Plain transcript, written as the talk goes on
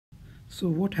So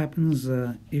what happens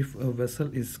if a vessel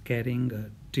is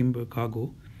carrying timber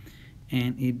cargo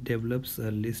and it develops a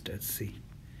list at sea?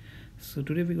 So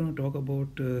today we're going to talk about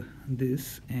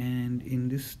this, and in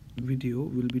this video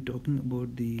we'll be talking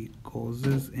about the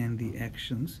causes and the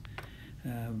actions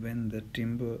when the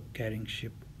timber carrying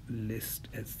ship lists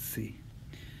at sea.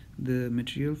 The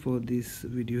material for this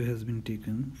video has been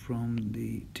taken from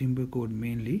the Timber Code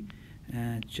mainly,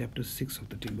 chapter 6 of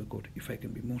the Timber Code, if I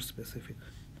can be more specific.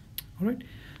 Alright,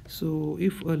 so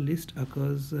if a list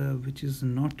occurs which is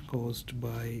not caused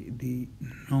by the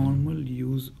normal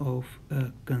use of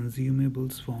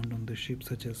consumables found on the ship,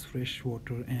 such as fresh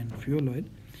water and fuel oil,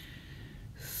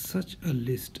 such a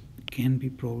list can be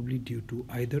probably due to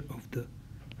either of the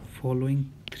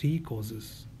following three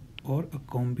causes or a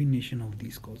combination of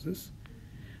these causes.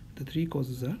 The three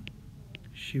causes are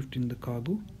shift in the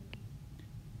cargo,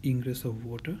 ingress of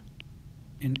water,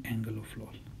 and angle of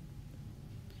roll.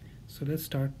 So let's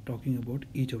start talking about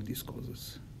each of these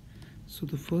causes. So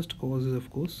the first cause is, of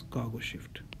course, cargo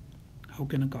shift. How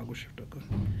can a cargo shift occur?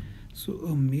 So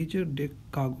a major deck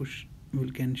cargo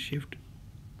can shift,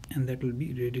 and that will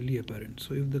be readily apparent.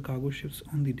 So if the cargo shifts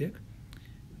on the deck,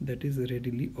 that is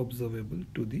readily observable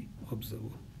to the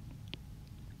observer.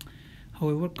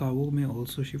 However, cargo may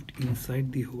also shift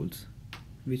inside the holds,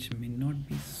 which may not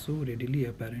be so readily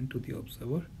apparent to the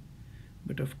observer.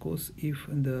 But of course, if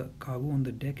the cargo on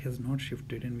the deck has not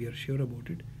shifted and we are sure about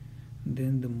it,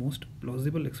 then the most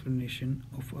plausible explanation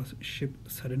of a ship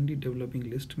suddenly developing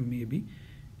list may be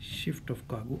shift of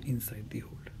cargo inside the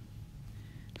hold.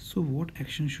 So what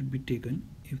action should be taken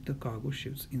if the cargo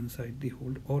shifts inside the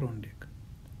hold or on deck?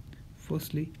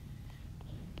 Firstly,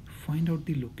 find out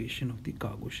the location of the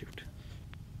cargo shift.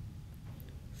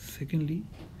 Secondly,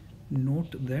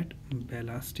 note that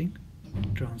ballasting,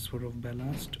 transfer of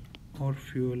ballast or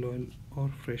fuel oil or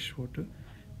fresh water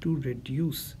to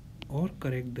reduce or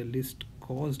correct the list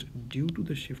caused due to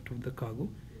the shift of the cargo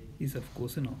is of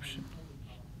course an option.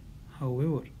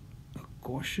 However, a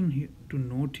caution here to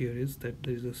note here is that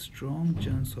there is a strong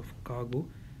chance of cargo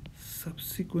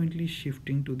subsequently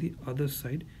shifting to the other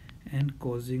side and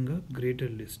causing a greater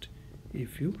list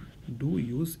if you do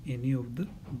use any of the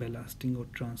ballasting or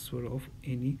transfer of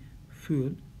any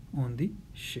fuel on the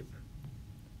ship.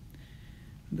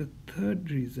 The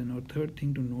third reason or third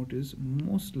thing to note is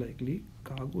most likely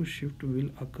cargo shift will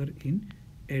occur in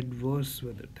adverse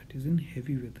weather, that is in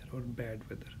heavy weather or bad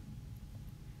weather.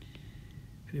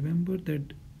 Remember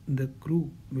that the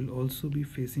crew will also be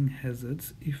facing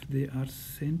hazards if they are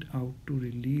sent out to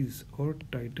release or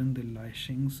tighten the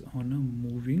lashings on a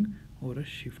moving or a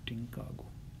shifting cargo.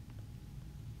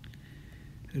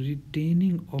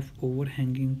 Retaining of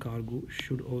overhanging cargo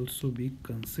should also be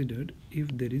considered if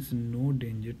there is no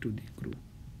danger to the crew.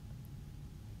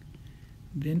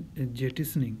 Then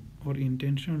jettisoning or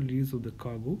intentional release of the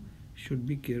cargo should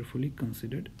be carefully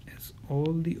considered, as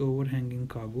all the overhanging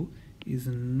cargo is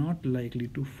not likely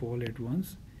to fall at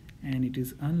once and it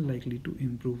is unlikely to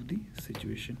improve the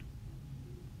situation.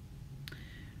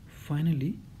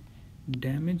 Finally,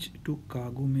 damage to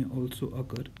cargo may also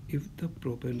occur if the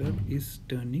propeller is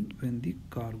turning when the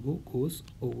cargo goes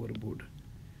overboard.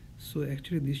 So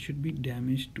actually this should be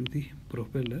damage to the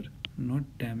propeller, not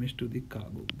damage to the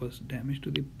cargo, but damage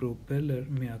to the propeller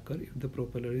may occur if the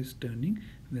propeller is turning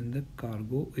when the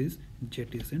cargo is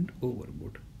jettisoned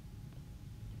overboard.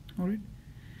 Alright.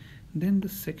 Then the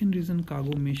second reason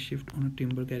cargo may shift on a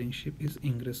timber carrying ship is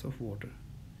ingress of water.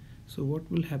 So what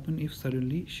will happen if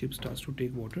suddenly ship starts to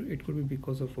take water? It could be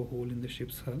because of a hole in the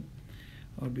ship's hull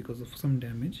or because of some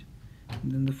damage. And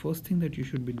then the first thing that you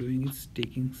should be doing is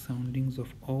taking soundings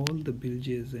of all the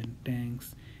bilges and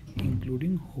tanks,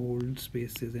 including hold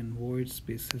spaces and void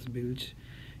spaces bilge,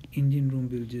 engine room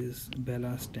bilges,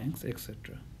 ballast tanks,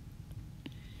 etc.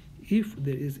 If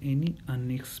there is any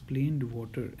unexplained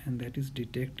water and that is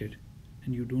detected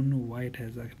and you don't know why it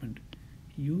has happened,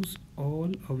 use all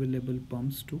available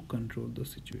pumps to control the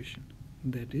situation.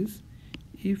 That is,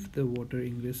 if the water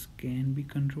ingress can be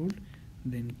controlled,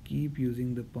 then keep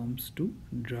using the pumps to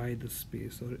dry the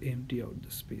space or empty out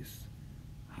the space.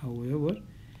 However,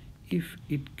 if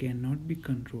it cannot be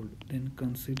controlled, then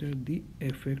consider the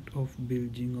effect of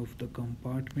bilging of the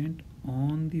compartment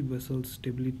on the vessel's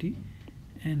stability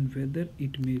and whether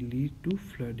it may lead to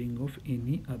flooding of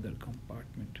any other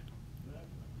compartment.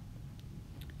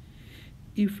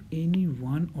 If any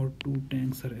one or two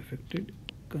tanks are affected,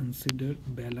 consider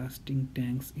ballasting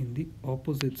tanks in the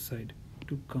opposite side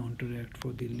to counteract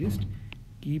for the list,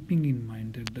 keeping in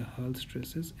mind that the hull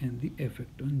stresses and the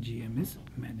effect on GM is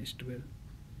managed well.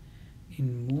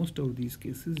 In most of these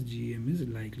cases, GM is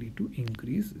likely to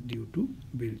increase due to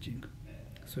bilging.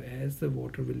 So as the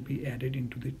water will be added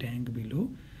into the tank below,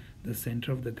 the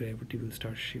center of the gravity will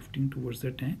start shifting towards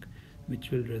the tank,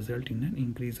 which will result in an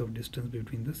increase of distance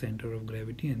between the center of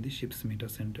gravity and the ship's meta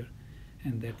center,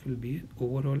 and that will be an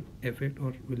overall effect,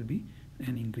 or will be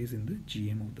an increase in the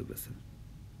GM of the vessel.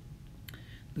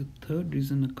 The third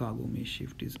reason a cargo may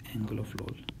shift is angle of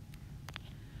roll.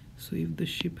 So if the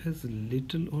ship has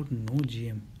little or no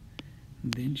GM,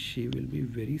 then she will be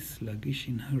very sluggish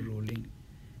in her rolling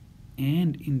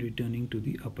and in returning to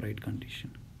the upright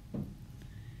condition.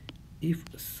 If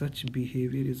such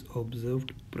behavior is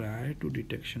observed prior to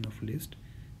detection of list,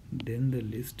 then the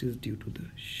list is due to the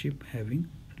ship having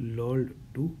lolled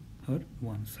to her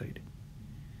one side.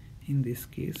 In this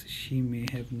case, she may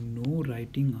have no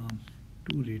righting arm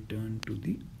to return to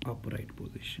the upright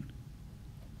position.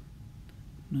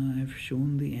 Now I have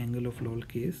shown the angle of loll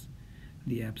case,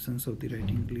 the absence of the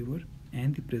righting lever,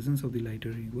 and the presence of the lighter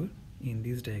lever in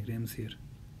these diagrams here.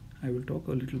 I will talk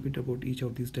a little bit about each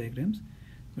of these diagrams,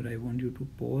 but I want you to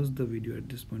pause the video at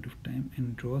this point of time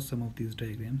and draw some of these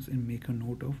diagrams and make a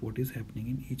note of what is happening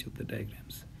in each of the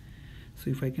diagrams. So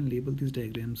if I can label these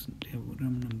diagrams,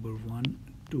 diagram number 1,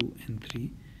 2 and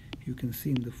 3, you can see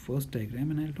in the first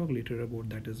diagram, and I'll talk later about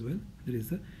that as well, there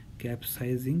is a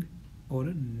capsizing or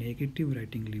a negative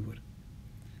righting lever.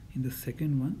 In the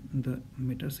second one, the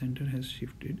meta center has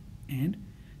shifted and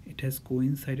it has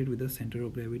coincided with the center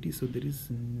of gravity, so there is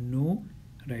no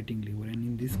righting lever, and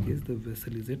in this case the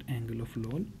vessel is at angle of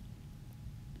loll.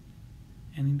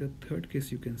 And in the third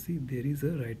case, you can see there is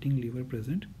a righting lever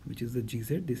present, which is the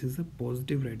GZ. This is a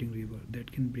positive righting lever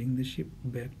that can bring the ship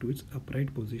back to its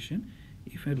upright position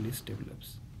if a list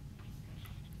develops.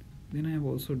 Then I have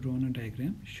also drawn a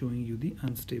diagram showing you the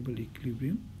unstable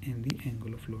equilibrium and the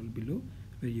angle of loll below,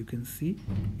 where you can see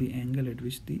the angle at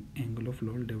which the angle of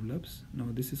loll develops. Now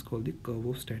this is called the curve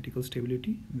of statical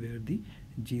stability, where the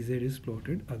GZ is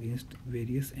plotted against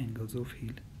various angles of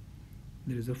heel.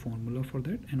 There is a formula for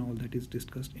that, and all that is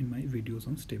discussed in my videos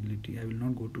on stability. I will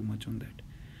not go too much on that.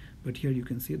 But here you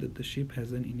can see that the ship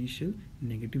has an initial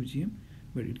negative GM,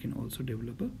 but it can also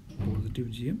develop a positive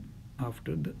GM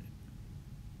after the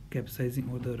capsizing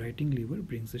or the righting lever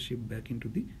brings the ship back into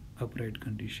the upright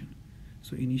condition.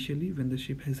 So initially, when the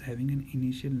ship is having an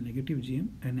initial negative GM,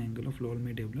 an angle of loll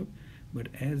may develop, but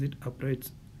as it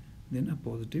uprights, then a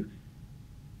positive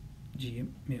GM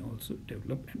may also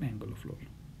develop an angle of loll.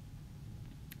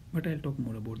 But I'll talk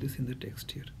more about this in the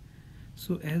text here.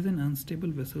 So as an unstable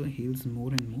vessel heels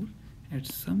more and more, at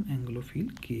some angle of heel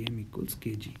Km equals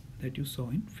Kg, that you saw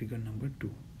in figure number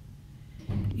 2.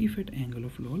 If at angle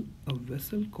of loll a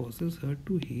vessel causes her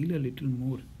to heel a little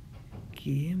more,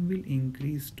 Km will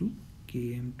increase to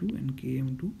Km2, and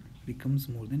Km2 becomes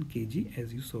more than Kg,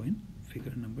 as you saw in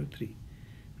figure number 3,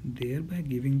 thereby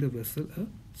giving the vessel a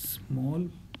small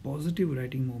positive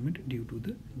righting moment due to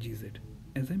the GZ,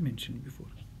 as I mentioned before.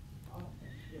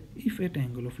 If at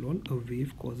angle of loll a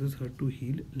wave causes her to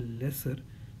heel lesser,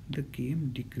 the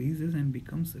Km decreases and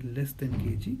becomes less than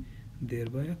Kg,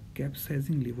 thereby a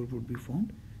capsizing lever would be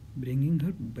formed, bringing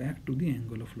her back to the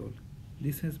angle of loll.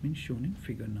 This has been shown in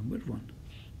figure number 1.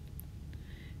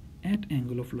 At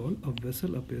angle of loll, a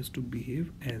vessel appears to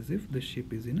behave as if the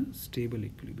ship is in a stable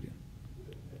equilibrium.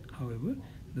 However,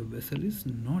 the vessel is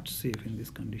not safe in this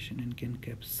condition and can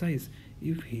capsize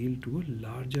if heeled to a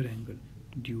larger angle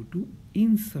due to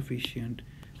insufficient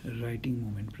righting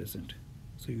moment present.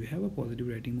 So you have a positive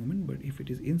righting moment, but if it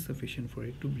is insufficient for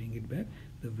it to bring it back,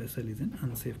 the vessel is in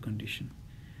unsafe condition.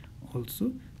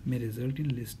 Also may result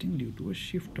in listing due to a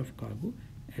shift of cargo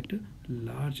at a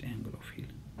large angle of heel.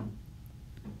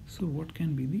 So what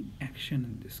can be the action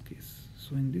in this case?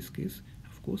 So in this case,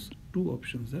 of course, two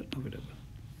options are available.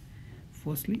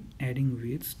 Firstly, adding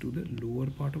weights to the lower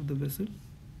part of the vessel,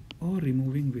 or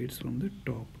removing weights from the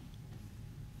top.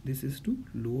 This is to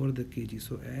lower the kg.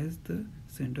 So as the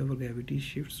center of gravity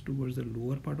shifts towards the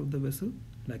lower part of the vessel,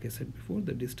 like I said before,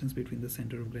 the distance between the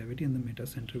center of gravity and the meta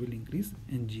center will increase,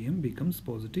 and GM becomes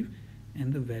positive,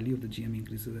 and the value of the GM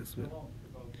increases as well.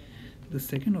 The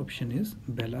second option is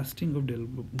ballasting of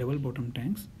double bottom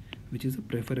tanks, which is a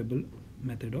preferable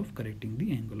method of correcting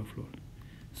the angle of loll.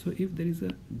 So if there is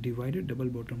a divided double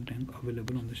bottom tank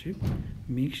available on the ship,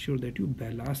 make sure that you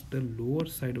ballast the lower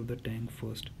side of the tank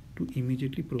first to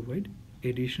immediately provide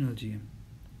additional GM.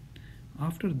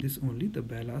 After this only, the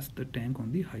ballast the tank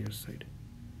on the higher side.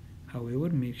 However,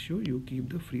 make sure you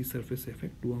keep the free surface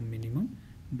effect to a minimum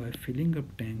by filling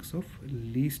up tanks of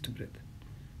least breadth.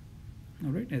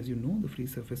 Alright, as you know, the free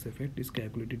surface effect is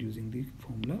calculated using the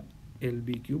formula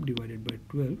LB cube divided by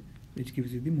 12, which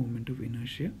gives you the moment of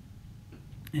inertia.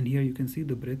 And here you can see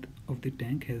the breadth of the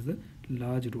tank has the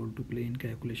large role to play in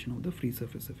calculation of the free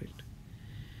surface effect.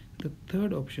 The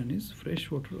third option is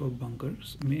freshwater or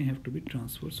bunkers may have to be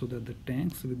transferred so that the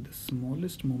tanks with the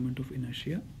smallest moment of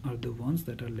inertia are the ones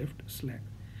that are left slack.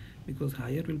 Because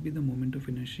higher will be the moment of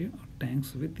inertia, or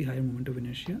tanks with the higher moment of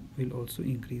inertia will also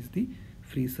increase the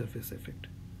free surface effect.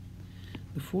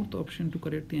 The fourth option to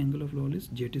correct the angle of roll is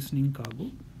jettisoning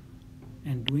cargo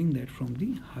and doing that from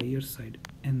the higher side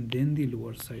and then the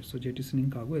lower side. So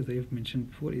jettisoning cargo, as I have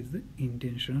mentioned before, is the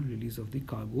intentional release of the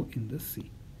cargo in the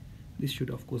sea. This should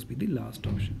of course be the last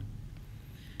option.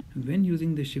 When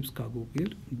using the ship's cargo gear,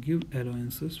 give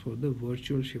allowances for the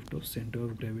virtual shift of center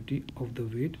of gravity of the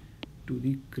weight to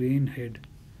the crane head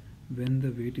when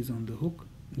the weight is on the hook,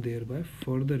 thereby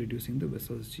further reducing the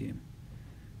vessel's GM.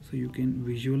 So you can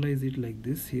visualize it like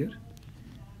this here.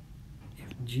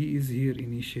 If G is here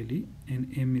initially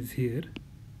and M is here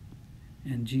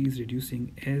and G is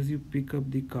reducing, as you pick up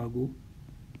the cargo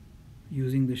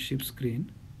using the ship's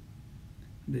crane,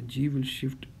 the G will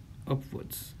shift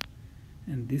upwards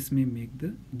and this may make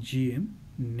the GM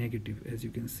negative, as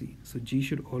you can see. So G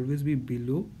should always be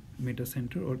below meta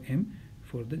center or M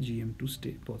for the GM to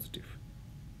stay positive.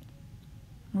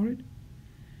 Alright.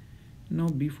 Now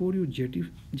before you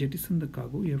jettison the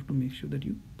cargo, you have to make sure that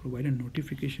you provide a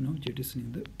notification of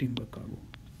jettisoning the timber cargo.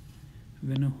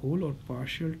 When a whole or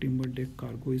partial timber deck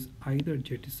cargo is either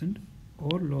jettisoned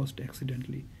or lost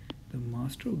accidentally, the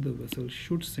master of the vessel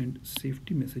should send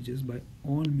safety messages by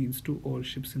all means to all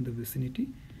ships in the vicinity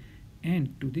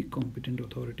and to the competent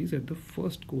authorities at the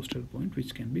first coastal point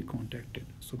which can be contacted.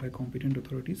 So by competent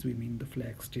authorities we mean the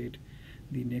flag state,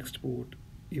 the next port,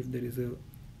 if there is a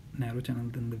narrow channel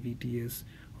then the VTS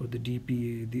or the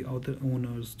DPA, the other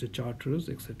owners, the charterers,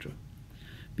 etc.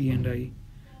 P&I.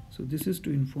 So this is to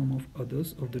inform of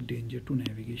others of the danger to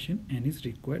navigation and is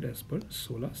required as per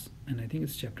SOLAS, and I think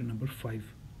it's chapter number 5.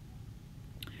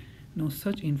 Now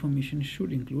such information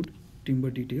should include timber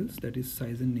details, that is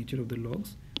size and nature of the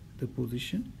logs, the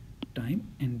position, time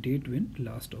and date when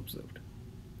last observed.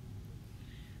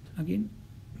 Again,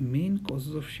 main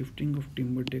causes of shifting of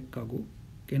timber deck cargo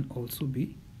can also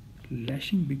be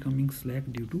lashing becoming slack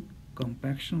due to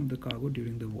compaction of the cargo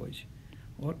during the voyage,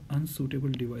 or unsuitable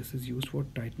devices used for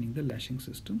tightening the lashing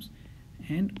systems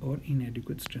and or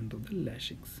inadequate strength of the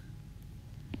lashings.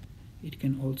 It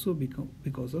can also become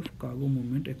because of cargo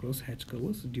movement across hatch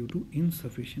covers due to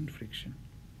insufficient friction,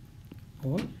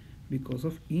 or because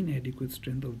of inadequate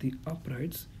strength of the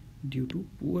uprights due to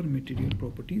poor material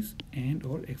properties and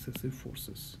or excessive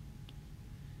forces.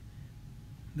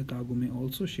 The cargo may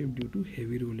also shift due to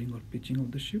heavy rolling or pitching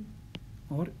of the ship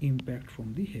or impact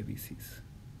from the heavy seas.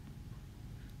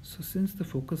 So since the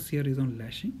focus here is on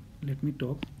lashing, let me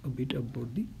talk a bit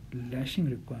about the lashing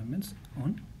requirements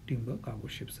on timber cargo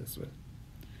ships as well.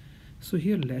 So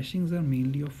here lashings are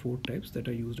mainly of 4 types that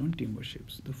are used on timber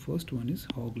ships. The first one is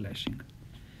hog lashing.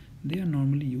 They are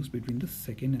normally used between the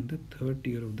second and the third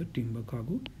tier of the timber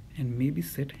cargo and may be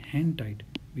set hand tight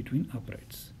between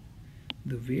uprights.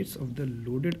 The weights of the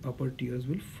loaded upper tiers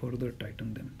will further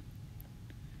tighten them.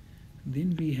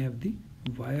 Then we have the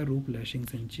wire rope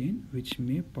lashings and chain, which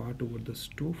may part over the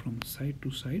stow from side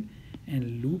to side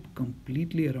and loop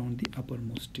completely around the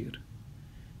uppermost tier.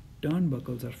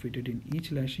 Turnbuckles are fitted in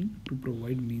each lashing to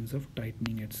provide means of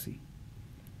tightening at sea.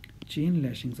 Chain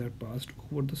lashings are passed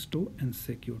over the stow and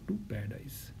secured to pad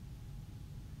eyes.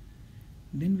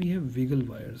 Then we have wiggle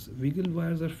wires. Wiggle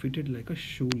wires are fitted like a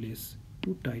shoelace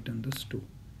to tighten the stow.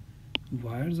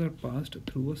 Wires are passed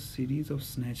through a series of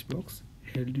snatch blocks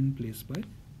held in place by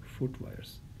foot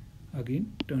wires.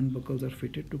 Again, turnbuckles are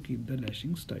fitted to keep the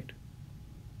lashings tight.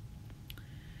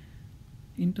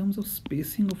 In terms of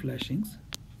spacing of lashings,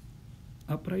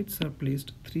 uprights are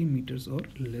placed 3 meters or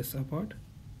less apart,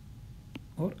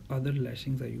 or other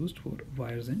lashings are used for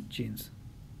wires and chains.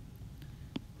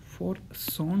 For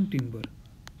sawn timber,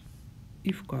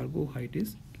 if cargo height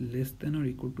is less than or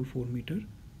equal to 4 meter,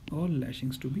 all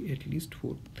lashings to be at least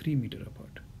 3 meter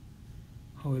apart.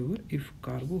 However, if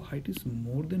cargo height is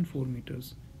more than 4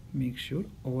 meters, make sure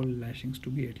all lashings to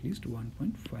be at least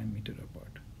 1.5 meter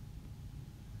apart.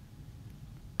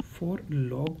 For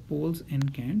log poles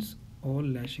and cants, all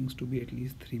lashings to be at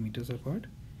least 3 meters apart,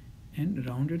 and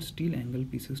rounded steel angle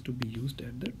pieces to be used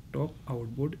at the top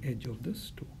outboard edge of the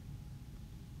stow.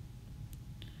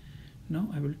 Now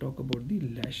I will talk about the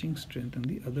lashing strength and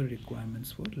the other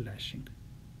requirements for lashing.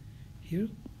 Here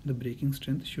the breaking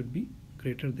strength should be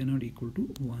greater than or equal to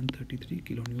 133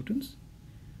 kilonewtons.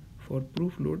 For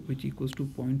proof load which equals to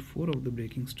 0.4 of the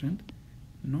breaking strength,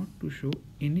 not to show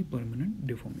any permanent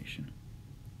deformation.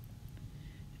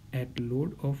 At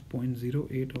load of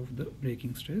 0.08 of the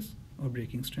breaking stress or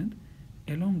breaking strength,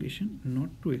 Elongation not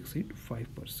to exceed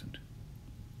 5%.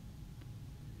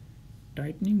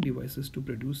 Tightening devices to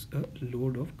produce a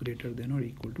load of greater than or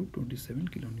equal to 27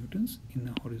 kilonewtons in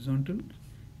a horizontal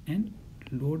and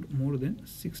load more than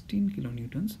 16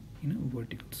 kilonewtons in a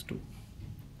vertical stow.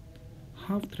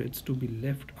 Half threads to be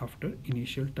left after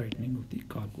initial tightening of the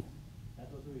cargo.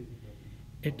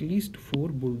 At least 4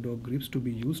 bulldog grips to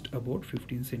be used about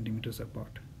 15 centimeters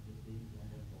apart.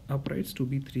 Uprights to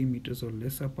be 3 meters or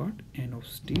less apart and of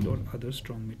steel or other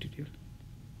strong material.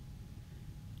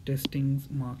 Testings,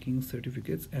 markings,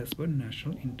 certificates as per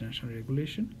national international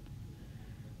regulation.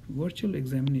 Virtual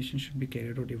examination should be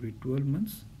carried out every 12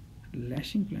 months.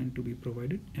 Lashing plan to be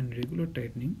provided and regular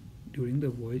tightening during the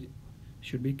voyage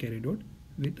should be carried out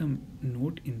with a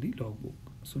note in the logbook.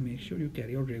 So make sure you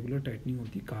carry out regular tightening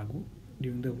of the cargo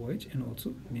during the voyage and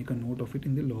also make a note of it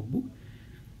in the logbook.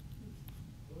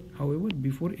 However,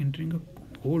 before entering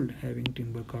a hold having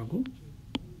timber cargo,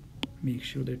 make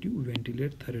sure that you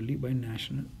ventilate thoroughly by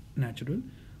natural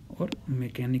or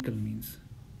mechanical means.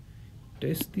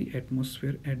 Test the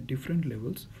atmosphere at different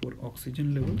levels for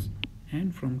oxygen levels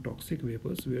and from toxic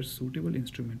vapors where suitable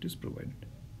instrument is provided.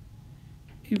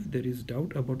 If there is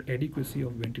doubt about adequacy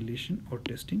of ventilation or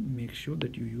testing, make sure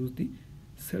that you use the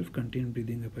self-contained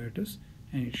breathing apparatus,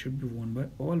 and it should be worn by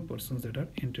all persons that are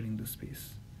entering the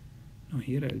space. Now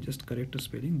here I'll just correct a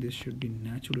spelling. This should be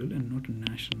natural and not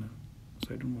national,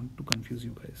 so I don't want to confuse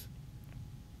you guys.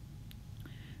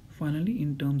 Finally,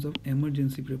 in terms of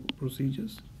emergency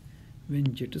procedures,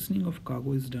 when jettisoning of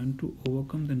cargo is done to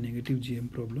overcome the negative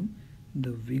GM problem,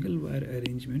 the wiggle wire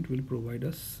arrangement will provide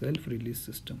a self-release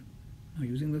system. Now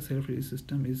using the self-release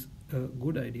system is a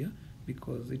good idea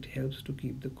because it helps to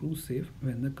keep the crew safe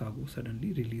when the cargo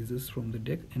suddenly releases from the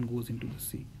deck and goes into the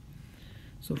sea.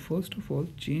 So first of all,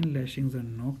 chain lashings are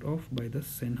knocked off by the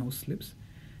Senhouse slips,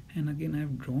 and again I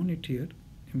have drawn it here.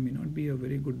 It may not be a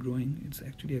very good drawing, it's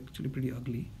actually pretty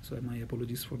ugly, so my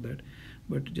apologies for that,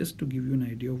 but just to give you an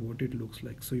idea of what it looks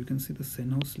like. So you can see the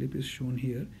Senhouse slip is shown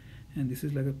here, and this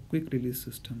is like a quick release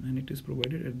system, and it is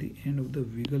provided at the end of the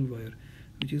wiggle wire,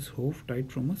 which is hove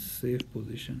tight from a safe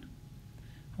position.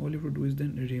 All you have to do is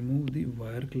then remove the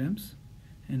wire clamps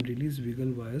and release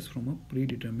wiggle wires from a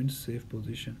predetermined safe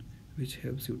position, which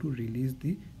helps you to release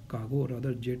the cargo, or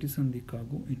rather jettison the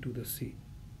cargo into the sea.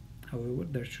 However,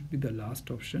 that should be the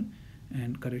last option,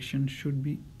 and correction should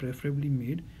be preferably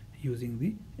made using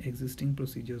the existing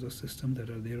procedures or systems that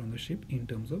are there on the ship in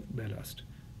terms of ballast.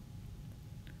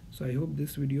 So I hope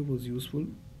this video was useful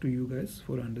to you guys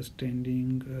for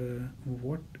understanding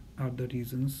what are the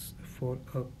reasons for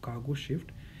a cargo shift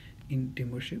in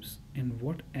timber ships and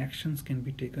what actions can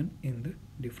be taken in the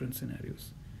different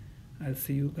scenarios. I'll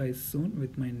see you guys soon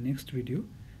with my next video,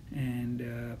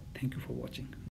 and thank you for watching.